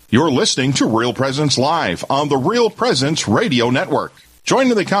You're listening to Real Presence Live on the Real Presence Radio Network. Join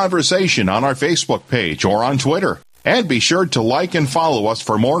in the conversation on our Facebook page or on Twitter. And be sure to like and follow us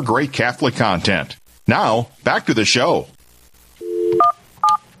for more great Catholic content. Now, back to the show.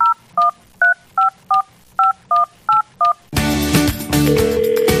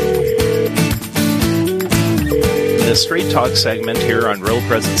 The Straight Talk segment here on Real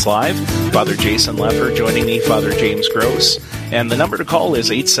Presence Live. Father Jason Leffer joining me, Father James Gross. And the number to call is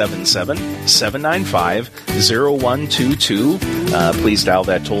 877-795-0122. Please dial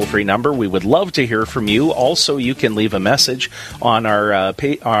that toll-free number. We would love to hear from you. Also, you can leave a message on our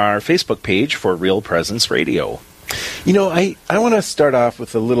Facebook page for Real Presence Radio. You know, I want to start off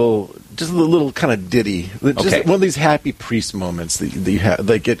with a little kind of ditty. Just one of these happy priest moments that you have.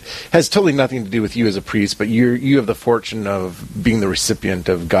 Like, it has totally nothing to do with you as a priest, but you have the fortune of being the recipient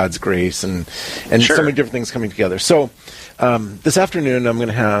of God's grace and Sure. so many different things coming together. So, this afternoon I'm going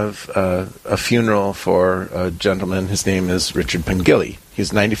to have a funeral for a gentleman. His name is Richard Pengilly.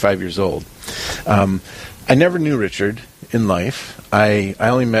 He's 95 years old. I never knew Richard in life. I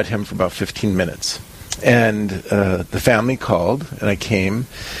only met him for about 15 minutes. And the family called, and I came.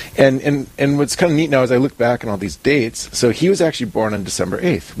 And what's kind of neat now is I look back on all these dates. So he was actually born on December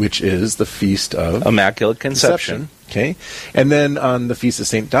 8th, which is the feast of Immaculate Conception. Okay. And then on the feast of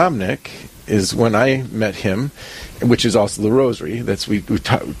St. Dominic is when I met him, which is also the Rosary. That's we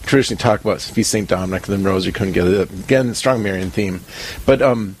traditionally talk about feast of St. Dominic and then Rosary coming together. Again, strong Marian theme. But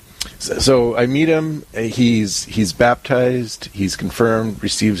so I meet him. He's baptized. He's confirmed.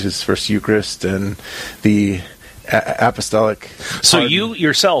 Receives his first Eucharist and the apostolic. So you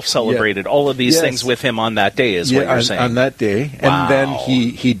yourself celebrated all of these things with him on that day, is what you're saying? On that day, Wow. and then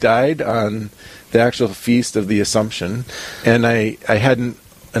he died on the actual feast of the Assumption, and I had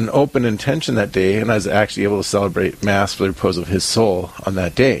an open intention that day, and I was actually able to celebrate Mass for the repose of his soul on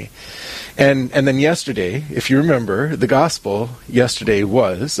that day. And then yesterday, if you remember, the gospel yesterday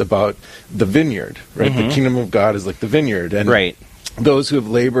was about the vineyard, right? Mm-hmm. The kingdom of God is like the vineyard. And Right. those who have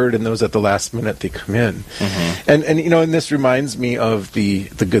labored and those at the last minute, they come in. Mm-hmm. And this reminds me of the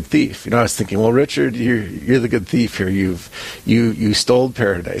good thief. I was thinking, well, Richard, you're the good thief here. You stole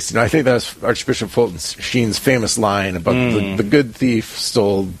paradise. I think that's Archbishop Fulton Sheen's famous line about the good thief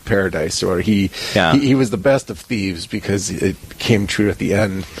stole paradise, or he was the best of thieves because it came true at the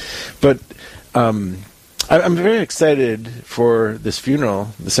end. But I'm very excited for this funeral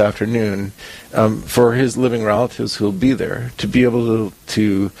this afternoon, for his living relatives who will be there, to be able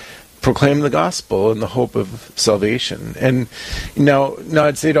to proclaim the gospel in the hope of salvation. And now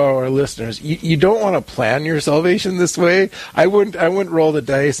I'd say to all our listeners, you don't want to plan your salvation this way. I wouldn't roll the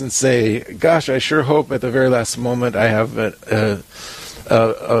dice and say, gosh, I sure hope at the very last moment I have a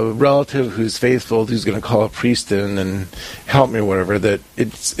relative who's faithful, who's going to call a priest in and help me or whatever. That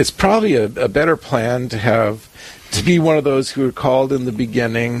it's probably a better plan to be one of those who are called in the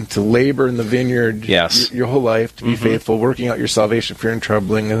beginning, to labor in the vineyard your whole life, to be faithful, working out your salvation, fear and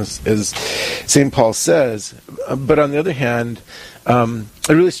troubling, as St. Paul says. But on the other hand, it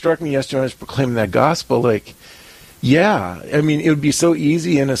really struck me yesterday when I was proclaiming that gospel, like, it would be so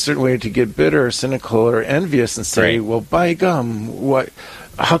easy in a certain way to get bitter or cynical or envious and say, well, by gum,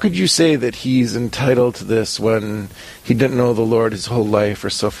 how could you say that he's entitled to this when he didn't know the Lord his whole life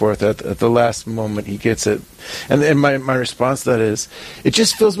or so forth? At the last moment he gets it. And my response to that is, it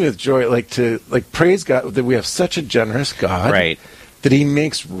just fills me with joy, to praise God that we have such a generous God, that he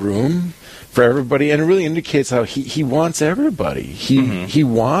makes room for everybody, and it really indicates how he wants everybody. He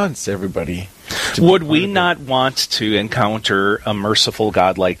wants everybody. Would we not want to encounter a merciful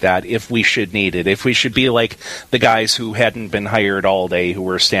God like that if we should need it? If we should be like the guys who hadn't been hired all day, who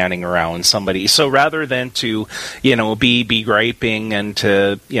were standing around somebody? So rather than to, be begriping and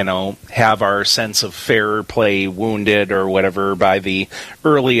to, have our sense of fair play wounded or whatever by the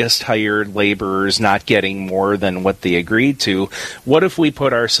earliest hired laborers not getting more than what they agreed to, what if we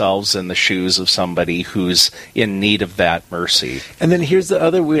put ourselves in the shoes of somebody who's in need of that mercy? And then here's the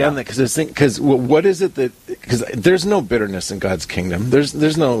other way on that, because what is it that, because there's no bitterness in God's kingdom,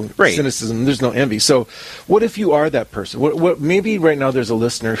 there's no cynicism, there's no envy. So what if you are that person? What maybe right now there's a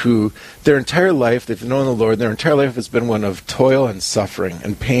listener who their entire life they've known the Lord, their entire life has been one of toil and suffering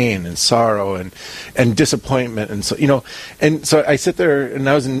and pain and sorrow and disappointment, and so I sit there and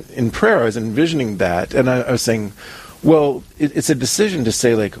I was in prayer, I was envisioning that, and I was saying, well, it's a decision to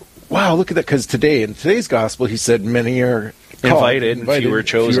say, like, wow, look at that, because today in today's gospel he said many are invited, few are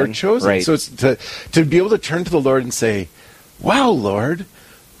chosen. Right. So it's to be able to turn to the Lord and say, wow, Lord,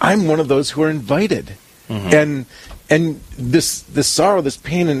 I'm one of those who are invited. And this sorrow, this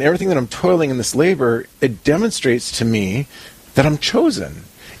pain, and everything that I'm toiling in this labor, it demonstrates to me that I'm chosen.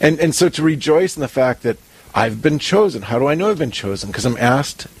 And so to rejoice in the fact that I've been chosen. How do I know I've been chosen? Because I'm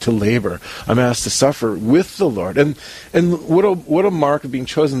asked to labor. I'm asked to suffer with the Lord. And what a mark of being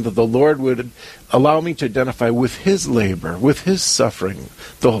chosen, that the Lord would allow me to identify with His labor, with His suffering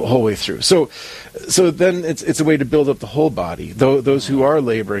the whole way through. So then it's a way to build up the whole body. Those who are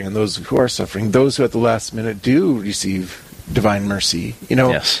laboring and those who are suffering, those who at the last minute do receive divine mercy.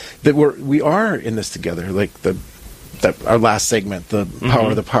 Yes. That we are in this together. Like that our last segment, the power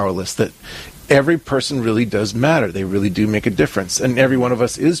of the powerless. That every person really does matter. They really do make a difference. And every one of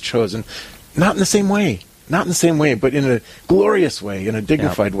us is chosen, not in the same way, but in a glorious way, in a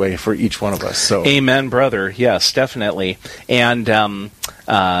dignified way for each one of us. So, amen, brother. Yes, definitely. And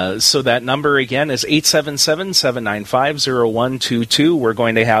so that number again is 877-795-0122. We're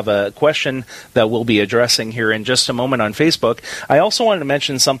going to have a question that we'll be addressing here in just a moment on Facebook. I also wanted to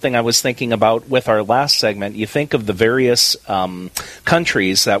mention something I was thinking about with our last segment. You think of the various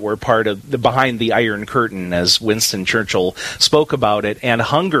countries that were part of behind the Iron Curtain, as Winston Churchill spoke about it, and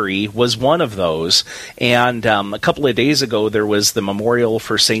Hungary was one of those. And a couple of days ago, there was the memorial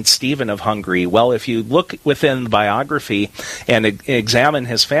for St. Stephen of Hungary. Well, if you look within the biography and examine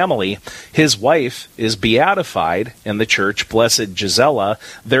his family, his wife is beatified in the church, Blessed Gisela.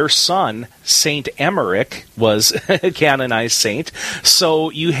 Their son, Saint Emmerich, was a canonized saint. So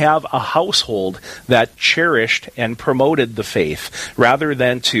you have a household that cherished and promoted the faith rather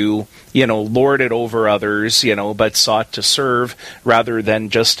than to, lord it over others, but sought to serve rather than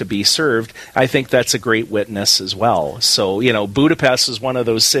just to be served. I think that's a great witness as well. So, Budapest is one of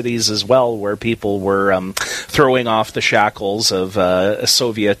those cities as well where people were throwing off the shackles of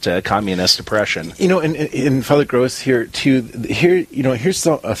Soviet communist oppression. And Father Gross here too. Here's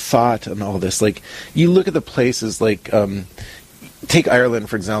a thought on all this. Like, you look at the places like. Take Ireland,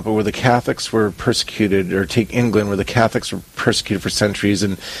 for example, where the Catholics were persecuted, or take England, where the Catholics were persecuted for centuries,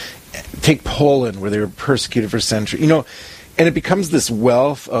 and take Poland, where they were persecuted for centuries. And it becomes this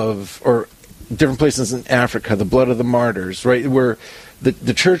wealth or different places in Africa, the blood of the martyrs, right, where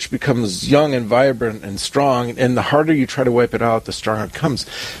the church becomes young and vibrant and strong, and the harder you try to wipe it out, the stronger it comes.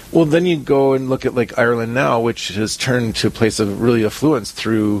 Well, then you go and look at like Ireland now, which has turned to a place of really affluence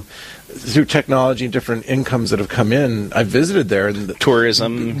through technology and different incomes that have come in. I visited there, and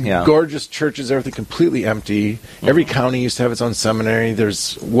tourism, gorgeous churches, everything completely empty. Every county used to have its own seminary.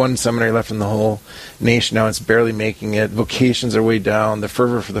 There's one seminary left in the whole nation now. It's barely making it. Vocations are way down. The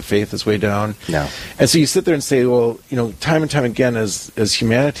fervor for the faith is way down. Yeah. And so you sit there and say, well, time and time again, as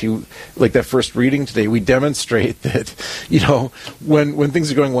humanity, like that first reading today, we demonstrate that, when things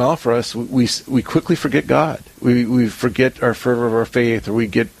are going well for us, we quickly forget God. We forget our fervor of our faith, or we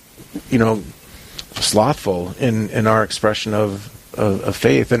get slothful in our expression of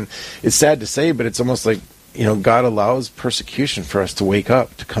faith. And it's sad to say, but it's almost like, God allows persecution for us to wake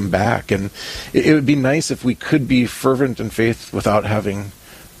up, to come back. And it would be nice if we could be fervent in faith without having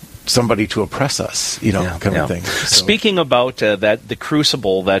somebody to oppress us, kind of thing. So. Speaking about the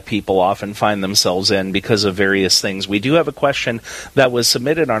crucible that people often find themselves in because of various things, we do have a question that was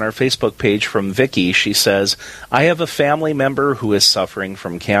submitted on our Facebook page from Vicky. She says, I have a family member who is suffering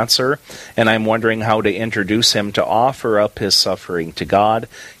from cancer, and I'm wondering how to introduce him to offer up his suffering to God.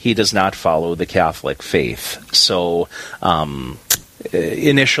 He does not follow the Catholic faith. So,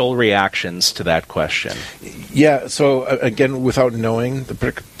 initial reactions to that question. Yeah, so again, without knowing the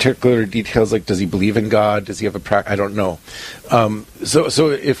particular details, like does he believe in God? Does he have a practice? I don't know. So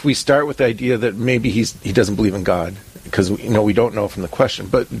if we start with the idea that maybe he doesn't believe in God, because we don't know from the question,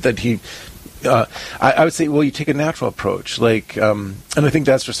 but that he... I would say, well, you take a natural approach, like, and I think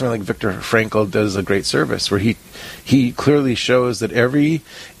that's where something like Viktor Frankl does a great service, where he clearly shows that every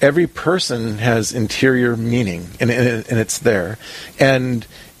person has interior meaning, and it's there, and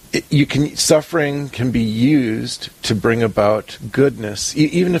suffering can be used to bring about goodness,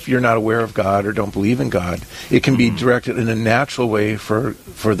 even if you're not aware of God or don't believe in God. It can be directed in a natural way for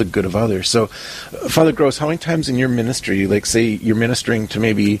the good of others. So, Father Gross, how many times in your ministry, like say you're ministering to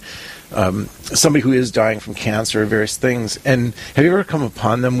maybe somebody who is dying from cancer or various things, and have you ever come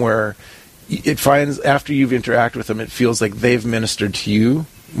upon them where it finds, after you've interacted with them, it feels like they've ministered to you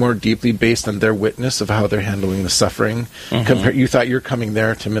more deeply based on their witness of how they're handling the suffering? You thought you're coming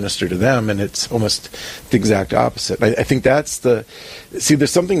there to minister to them, and it's almost the exact opposite. I think that's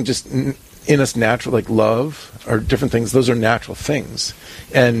there's something just in us natural, like love or different things. Those are natural things,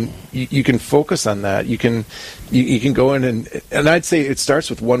 and you can focus on that. You can go in and I'd say it starts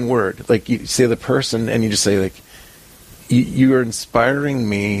with one word. Like you say the person, and you just say like, you are inspiring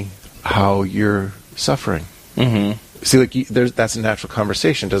me how you're suffering. See, like that's a natural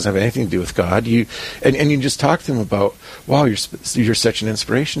conversation. It doesn't have anything to do with God. You just talk to them about, wow, you're such an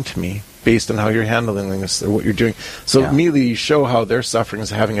inspiration to me based on how you're handling this or what you're doing. So immediately you show how their suffering is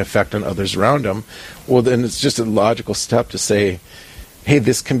having an effect on others around them. Well, then it's just a logical step to say, hey,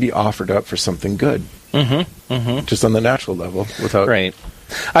 this can be offered up for something good. Just on the natural level, without right.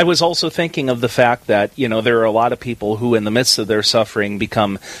 I was also thinking of the fact that, there are a lot of people who in the midst of their suffering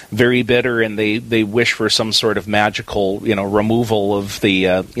become very bitter, and they wish for some sort of magical, removal of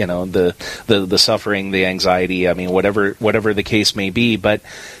the, the suffering, the anxiety, whatever the case may be. But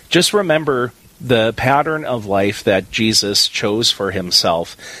just remember the pattern of life that Jesus chose for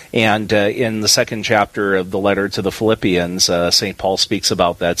himself. And in the second chapter of the letter to the Philippians, St. Paul speaks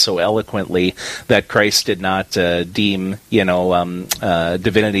about that so eloquently, that Christ did not deem,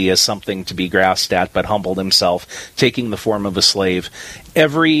 divinity as something to be grasped at, but humbled himself, taking the form of a slave.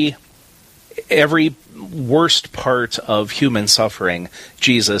 Every worst part of human suffering,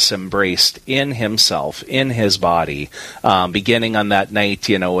 Jesus embraced in himself, in his body, beginning on that night,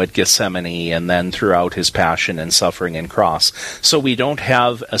 at Gethsemane, and then throughout his passion and suffering and cross. So we don't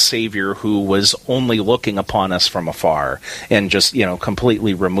have a Savior who was only looking upon us from afar and just,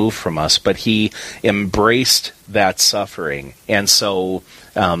 completely removed from us, but he embraced that suffering. And so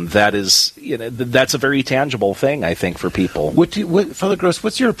that is, that's a very tangible thing, I think, for people. Father Gross,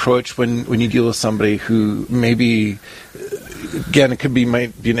 what's your approach when you deal with somebody who maybe, again, it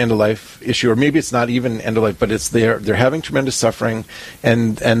might be an end of life issue, or maybe it's not even end of life, but it's they're having tremendous suffering,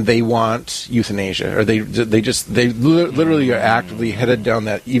 and they want euthanasia, or they literally are actively headed down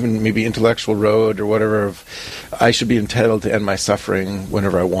that even maybe intellectual road or whatever of, I should be entitled to end my suffering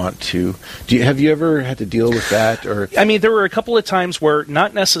whenever I want to. Have you ever had to deal with that? Or there were a couple of times where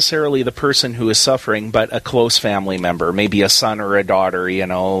not necessarily the person who is suffering, but a close family member, maybe a son or a daughter,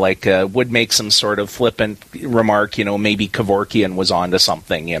 would make some sort of flippant remark, maybe Kevorkian was onto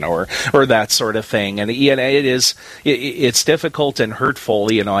something, or that sort of thing. And it's difficult and hurtful,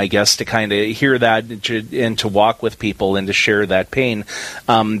 I guess, to kind of hear that and to walk with people and to share that pain.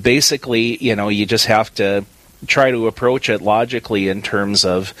 Basically, you just have to try to approach it logically in terms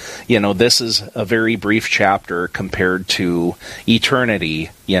of, this is a very brief chapter compared to eternity,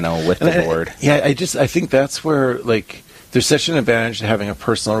 with the Lord. I think that's where, there's such an advantage to having a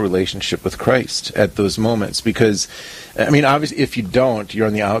personal relationship with Christ at those moments, because, obviously, if you don't, you're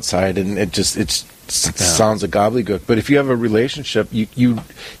on the outside, and it sounds like gobbledygook. But if you have a relationship, you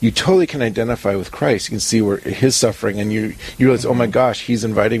totally can identify with Christ. You can see where his suffering, and you realize, oh my gosh, he's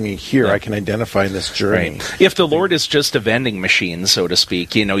inviting me here. I can identify in this journey. Right. If the Lord is just a vending machine, so to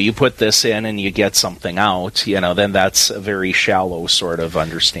speak, you put this in and you get something out, then that's a very shallow sort of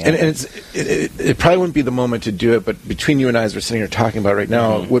understanding. And it probably wouldn't be the moment to do it, but between you and I, as we're sitting here talking about right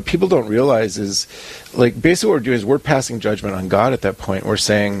now, what people don't realize is, basically what we're doing is we're passing judgment on God at that point. We're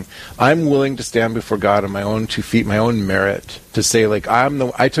saying, I'm willing to stand before God on my own 2 feet, my own merit, to say,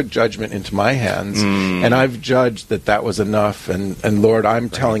 I took judgment into my hands, and I've judged that was enough, and Lord, I'm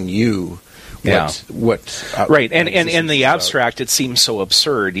telling you what right. And in the abstract, it seems so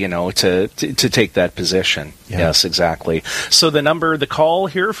absurd, to take that position. Yeah. Yes, exactly. So the call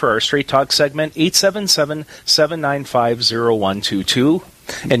here for our Straight Talk segment, 877-795-0122.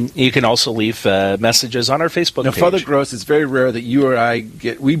 And you can also leave messages on our Facebook page. Now, Father Gross, it's very rare that you or I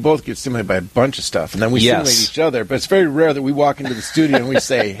we both get stimulated by a bunch of stuff, and then we stimulate each other, but it's very rare that we walk into the studio and we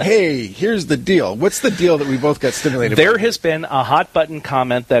say, hey, here's the deal. What's the deal that we both got stimulated by? There has been a hot button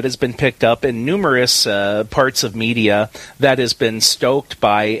comment that has been picked up in numerous parts of media that has been stoked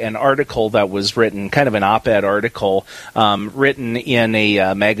by an article that was written, kind of an op-ed article, written in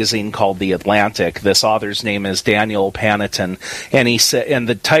a magazine called The Atlantic. This author's name is Daniel Panetton, and he said, and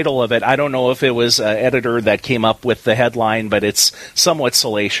the title of it, I don't know if it was an editor that came up with the headline, but it's somewhat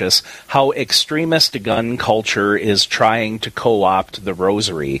salacious. How extremist gun culture is trying to co-opt the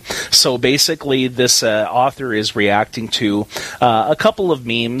rosary. So basically, this author is reacting to a couple of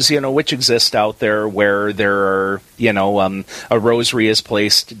memes, which exist out there, where there are, a rosary is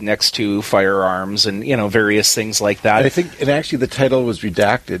placed next to firearms and, various things like that. I think, and actually the title was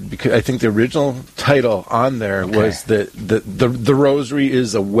redacted, because I think the original title on there was the rosary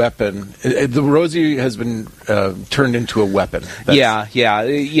is a weapon. The rosary has been turned into a weapon.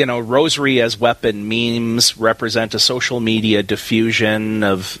 Rosary as weapon memes represent a social media diffusion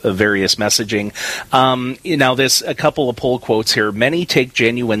of various messaging. Now, there's a couple of pull quotes here. Many take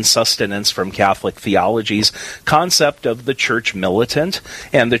genuine sustenance from Catholic theology's concept of the church militant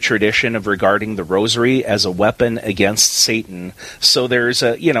and the tradition of regarding the rosary as a weapon against Satan. So there's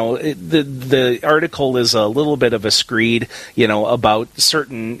the article is a little bit of a screed, about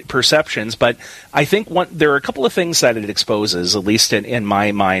certain perceptions. But I think there are a couple of things that it exposes, at least in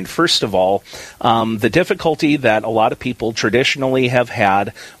my mind. First of all, the difficulty that a lot of people traditionally have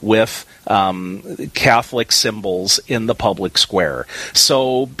had with Catholic symbols in the public square.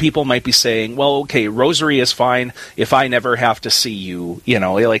 So people might be saying, well, okay, rosary is fine if I never have to see you,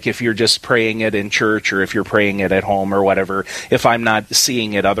 like if you're just praying it in church or if you're praying it at home or whatever, if I'm not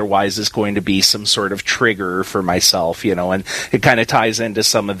seeing it, otherwise it's going to be some sort of trigger for myself, and it kind of ties into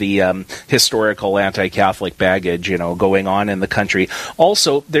some of the historical anti-Catholic baggage, going on in the country.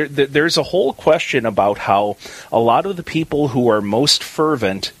 Also, there's a whole question about how a lot of the people who are most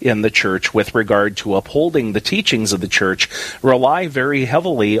fervent in the church with regard to upholding the teachings of the church rely very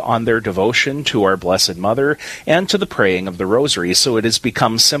heavily on their devotion to our Blessed Mother and to the praying of the Rosary. So it has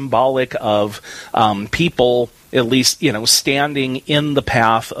become symbolic of people, at least, standing in the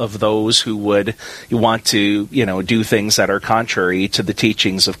path of those who would want to, do things that are contrary to the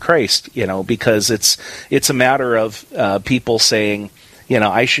teachings of Christ, because it's a matter of people saying,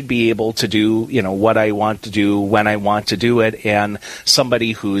 I should be able to do, what I want to do when I want to do it, and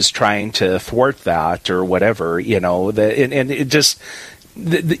somebody who's trying to thwart that or whatever,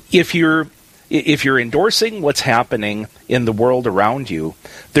 if you're endorsing what's happening in the world around you,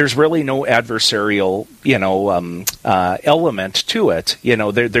 there's really no adversarial, element to it.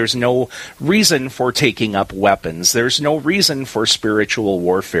 There's no reason for taking up weapons. There's no reason for spiritual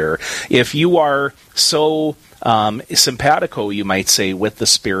warfare. If you are so simpatico, you might say, with the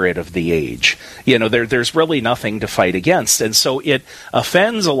spirit of the age, there's really nothing to fight against. And so it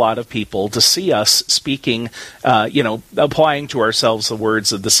offends a lot of people to see us speaking, applying to ourselves the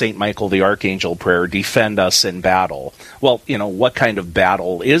words of the St. Michael the Archangel prayer, defend us in battle. Well, what kind of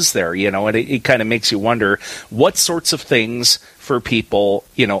battle is there? And it kind of makes you wonder what sorts of things for people,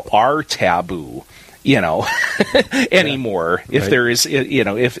 are taboo, anymore, if there is,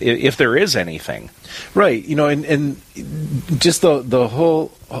 if there is anything. Right, and just the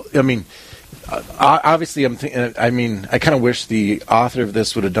whole, obviously I'm thinking, I kind of wish the author of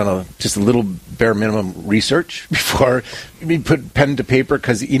this would have done just a little bare minimum research before he put pen to paper,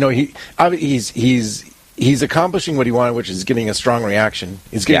 because, he's accomplishing what he wanted, which is getting a strong reaction.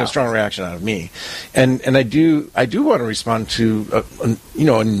 He's getting a strong reaction out of me, and I do want to respond to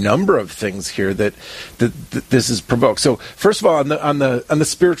a number of things here that this has provoked. So first of all, on the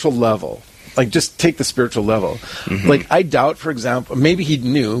spiritual level, like just take the spiritual level. Mm-hmm. Like I doubt, for example, maybe he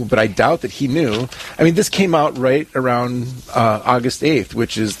knew, but I doubt that he knew. This came out right around August 8th,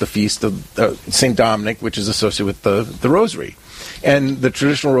 which is the feast of St. Dominic, which is associated with the Rosary. And the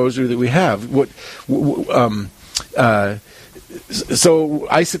traditional rosary that we have, so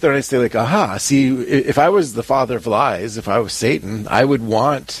I sit there and I say, like, aha, see, if I was the father of lies, if I was Satan, I would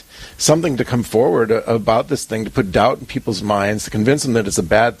want something to come forward about this thing, to put doubt in people's minds, to convince them that it's a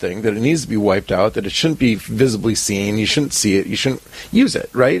bad thing, that it needs to be wiped out, that it shouldn't be visibly seen, you shouldn't see it, you shouldn't use it,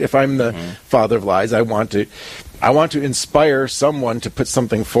 right? If I'm the father of lies, I want to inspire someone to put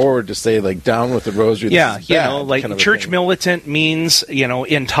something forward to say, like, down with the rosary. Yeah, like church militant means,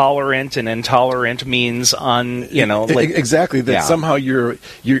 intolerant, and intolerant means exactly, that somehow you're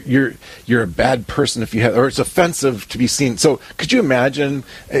a bad person if you have, or it's offensive to be seen. So could you imagine,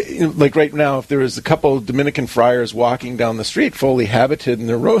 like right now, if there was a couple of Dominican friars walking down the street fully habited and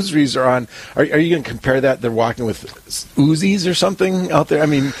their rosaries are on, are you going to compare that? They're walking with Uzis or something out there?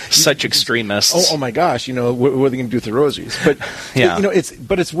 Such extremists. Oh my gosh, what are they going to do with the rosaries? But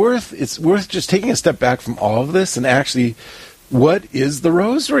it's worth just taking a step back from all of this and actually, what is the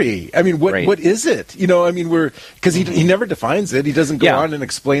rosary? What is it? Because he never defines it. He doesn't go on and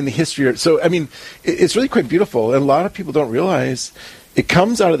explain the history. So it's really quite beautiful, and a lot of people don't realize it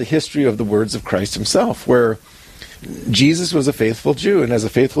comes out of the history of the words of Christ himself, where Jesus was a faithful Jew, and as a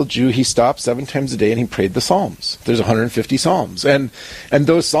faithful Jew, he stopped 7 times a day and he prayed the Psalms. There's 150 Psalms, and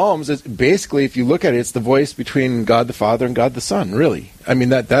those Psalms, basically, if you look at it, it's the voice between God the Father and God the Son. Really,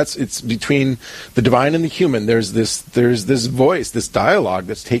 it's between the divine and the human. There's this voice, this dialogue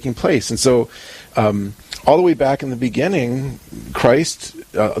that's taking place, and so all the way back in the beginning, Christ,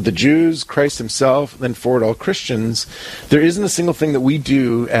 the Jews, Christ himself, then forward all Christians, there isn't a single thing that we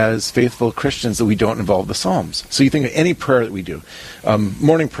do as faithful Christians that we don't involve the Psalms. So you think of any prayer that we do,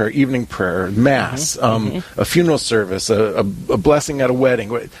 morning prayer, evening prayer, Mass, a funeral service, a blessing at a wedding,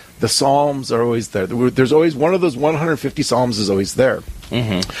 the Psalms are always there. There's always one of those 150 Psalms is always there.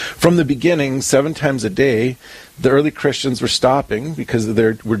 Mm-hmm. From the beginning, 7 times a day, the early Christians were stopping because were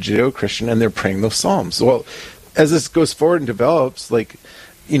Judeo-Christian, and they're praying those Psalms. Well, as this goes forward and develops, like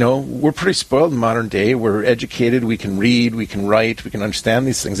we're pretty spoiled in modern day. We're educated, we can read, we can write, we can understand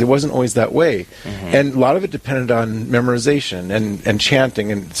these things. It wasn't always that way. And a lot of it depended on memorization and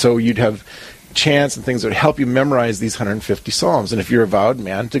chanting. And so you'd have chants and things that would help you memorize these 150 psalms. And if you're a vowed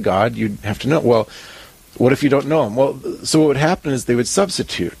man to God, you'd have to know, well, what if you don't know them? Well, so what would happen is they would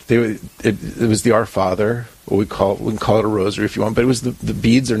substitute. It was the Our Father, we can call it a rosary if you want, but it was the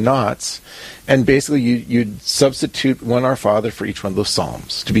beads or knots, and basically you'd substitute one Our Father for each one of those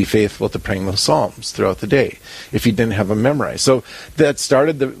psalms to be faithful to praying those psalms throughout the day if you didn't have them memorized. So that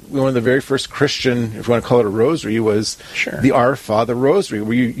started one of the very first Christian, if you want to call it a rosary, was the Our Father rosary,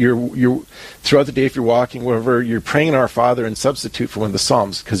 where you're throughout the day, if you're walking, wherever, you're praying an Our Father and substitute for one of the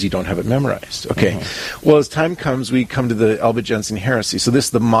psalms because you don't have it memorized. Okay. Well, as time comes, we come to the Albigensian heresy. So this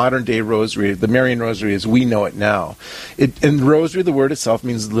is the modern day rosary, the Marian rosary as we know it now. In rosary, the word itself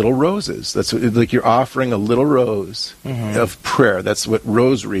means little roses. That's what, like you're offering a little rose of prayer. That's what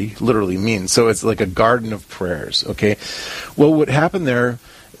rosary literally means. So it's like a garden of prayers. Okay. Well, what happened there,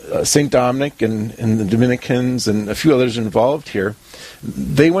 St. Dominic and the Dominicans and a few others involved here,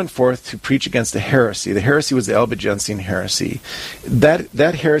 they went forth to preach against a heresy. The heresy was the Albigensian heresy.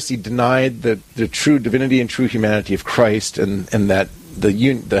 That heresy denied the true divinity and true humanity of Christ and that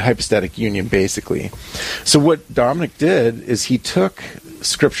the hypostatic union, basically. So what Dominic did is he took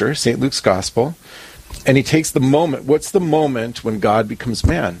Scripture, St. Luke's Gospel, and he takes the moment. What's the moment when God becomes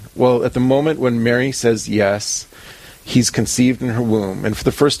man? Well, at the moment when Mary says yes, he's conceived in her womb. And for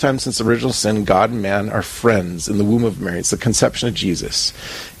the first time since original sin, God and man are friends in the womb of Mary. It's the conception of Jesus.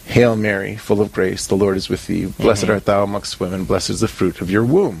 Hail Mary, full of grace, the Lord is with thee. Blessed art thou amongst women, blessed is the fruit of your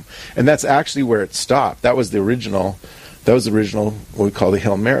womb. And that's actually where it stopped. That was the original, what we call the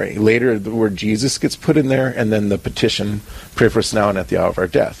Hail Mary. Later, the word Jesus gets put in there, and then the petition, pray for us now and at the hour of our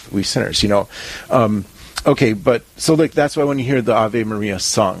death, we sinners, Okay, but, so like that's why when you hear the Ave Maria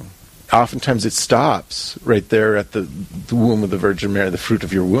sung, oftentimes it stops right there at the womb of the Virgin Mary, the fruit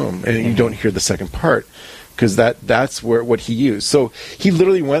of your womb, and you don't hear the second part, because that's what he used. So he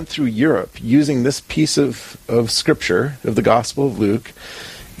literally went through Europe using this piece of Scripture, of the Gospel of Luke,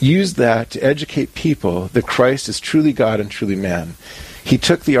 used that to educate people that Christ is truly God and truly man. He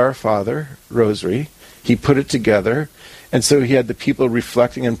took the Our Father rosary, he put it together, and so he had the people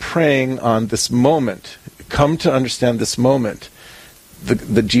reflecting and praying on this moment, come to understand this moment.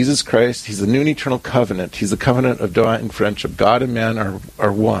 The Jesus Christ, he's the new and eternal covenant. He's the covenant of divine friendship. God and man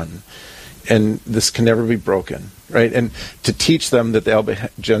are one. And this can never be broken, right? And to teach them that the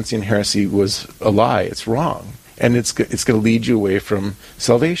Albigensian heresy was a lie, it's wrong. And it's going to lead you away from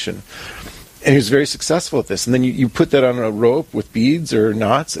salvation. And he was very successful at this. And then you put that on a rope with beads or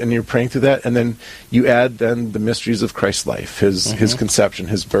knots, and you're praying through that. And then you add then the mysteries of Christ's life, his conception,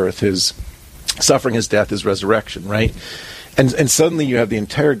 his birth, his suffering, his death, his resurrection, right? And suddenly you have the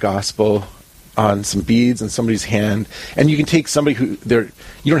entire gospel on some beads in somebody's hand, and you can take somebody you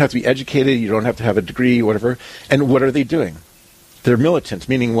don't have to be educated, you don't have to have a degree, whatever, and what are they doing? They're militant,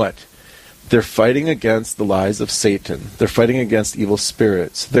 meaning what? They're fighting against the lies of Satan. They're fighting against evil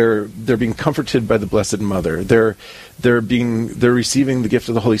spirits. They're being comforted by the Blessed Mother. They're receiving the gift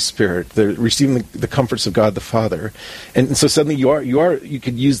of the Holy Spirit. They're receiving the comforts of God the Father. And so suddenly you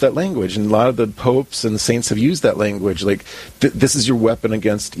could use that language. And a lot of the popes and the saints have used that language. Like this is your weapon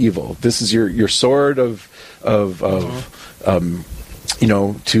against evil. This is your sword to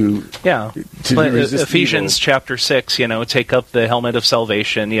Ephesians evil. chapter 6, take up the helmet of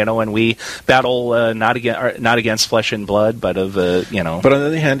salvation, and we battle not against flesh and blood, but of But on the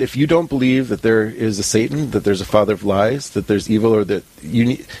other hand, if you don't believe that there is a Satan, that there's a father of lies, that there's evil, or that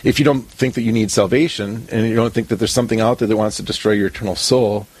if you don't think that you need salvation, and you don't think that there's something out there that wants to destroy your eternal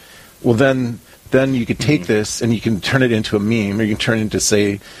soul, well then you could take this and you can turn it into a meme, or you can turn it into,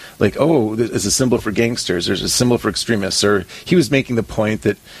 say, like, oh, there's a symbol for gangsters, there's a symbol for extremists. Or he was making the point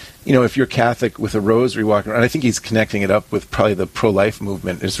that, if you're Catholic with a rosary walking around, I think he's connecting it up with probably the pro-life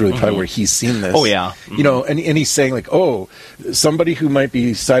movement is really probably where he's seen this. Oh, yeah. And he's saying, like, oh, somebody who might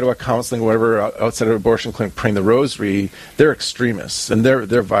be sidewalk counseling, whatever, outside of an abortion clinic praying the rosary, they're extremists, and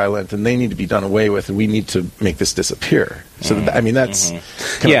they're violent, and they need to be done away with, and we need to make this disappear. So, that's kind of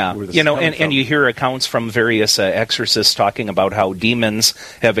where this is coming from. And you hear accounts from various exorcists talking about how demons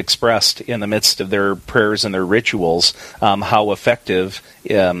have expressed in the midst of their prayers and their rituals how effective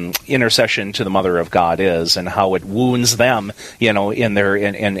intercession to the Mother of God is, and how it wounds them, in their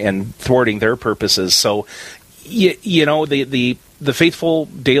and thwarting their purposes. So, the faithful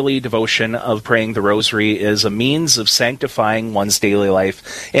daily devotion of praying the rosary is a means of sanctifying one's daily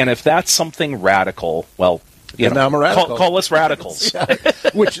life, and if that's something radical, well, and now I'm a radical. Call us radicals. Yeah.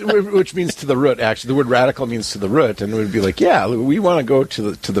 Which means to the root. Actually, the word radical means to the root, and it would be like, yeah, we want to go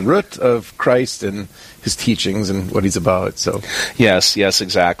to the root of Christ and his teachings and what he's about. So yes,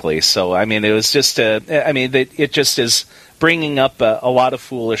 exactly. So I mean, it was just it just is bringing up a lot of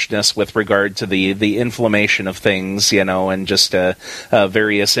foolishness with regard to the inflammation of things, and just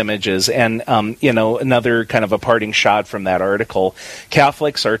various images. And, another kind of a parting shot from that article,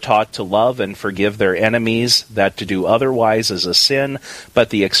 Catholics are taught to love and forgive their enemies, that to do otherwise is a sin,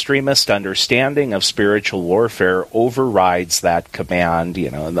 but the extremist understanding of spiritual warfare overrides that command,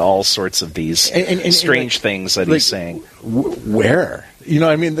 and all sorts of these strange things that he's saying. Where?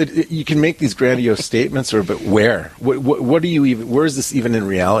 You can make these grandiose statements, but where? What do you even? Where is this even in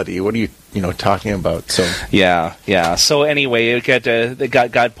reality? What are you, talking about? So yeah. So anyway, it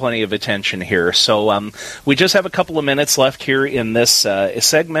got plenty of attention here. So we just have a couple of minutes left here in this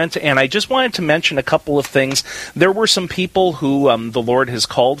segment, and I just wanted to mention a couple of things. There were some people who the Lord has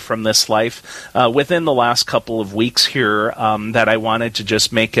called from this life within the last couple of weeks here that I wanted to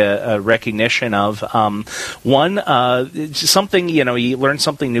just make a recognition of. One, something, you learn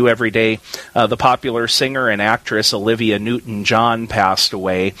something new every day. The popular singer and actress Olivia Newton-John passed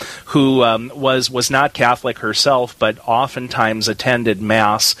away, who was not Catholic herself, but oftentimes attended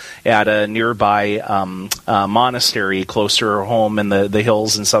Mass at a nearby monastery close to her home in the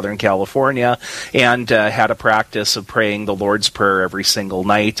hills in Southern California, and had a practice of praying the Lord's Prayer every single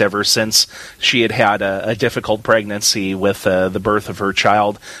night ever since she had a difficult pregnancy with the birth of her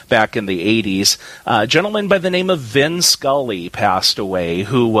child back in the 80s. A gentleman by the name of Vin Scully passed away,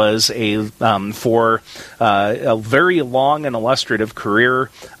 who was for a very long and illustrative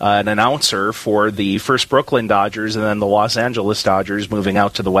career, an announcer for the first Brooklyn Dodgers and then the Los Angeles Dodgers, moving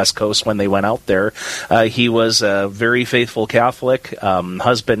out to the West Coast when they went out there. He was a very faithful Catholic,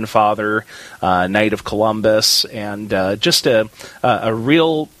 husband, father, Knight of Columbus, and just a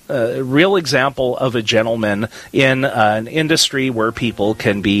real example of a gentleman in an industry where people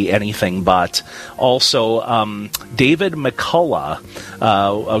can be anything but. Also, David McCullough,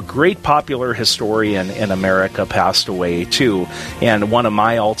 a great popular historian in America, passed away too, and one of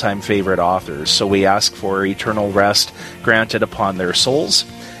my all-time favorite authors. So we ask for eternal rest granted upon their souls,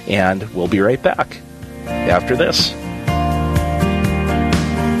 and we'll be right back after this.